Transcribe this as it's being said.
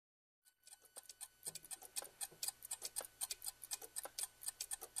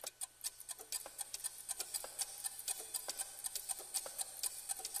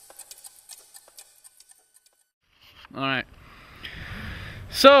Alright.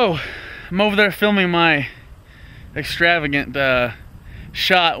 So, I'm over there filming my extravagant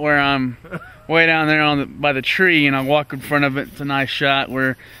shot where I'm way down there by the tree, and I walk in front of it. It's a nice shot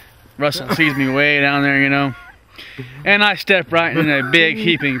where Russell sees me way down there, you know. And I step right in a big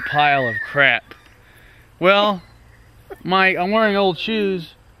heaping pile of crap. Well, I'm wearing old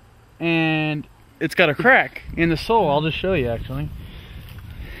shoes, and it's got a crack in the sole. I'll just show you, actually.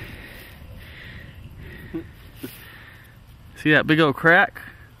 See that big old crack?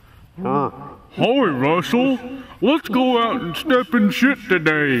 Hi, Russell. Let's go out and step in shit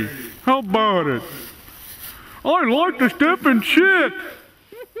today. How about it? I like to step in shit.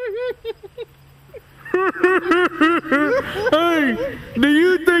 Hey, do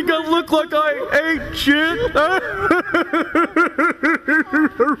you think I look like I ate shit?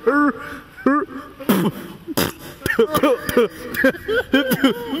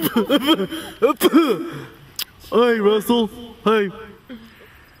 Hey, Russell. Hey.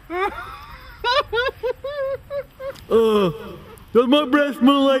 Does my breath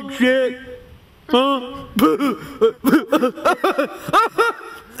smell like shit? Huh?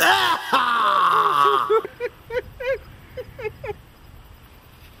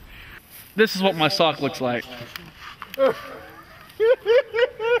 This is what my sock looks like.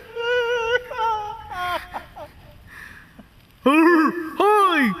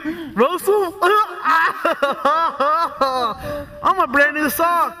 Hi, Russell. I'm a brand new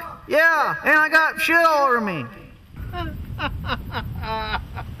sock. Yeah, and I got shit all over me.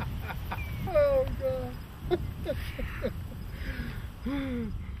 Oh,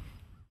 God.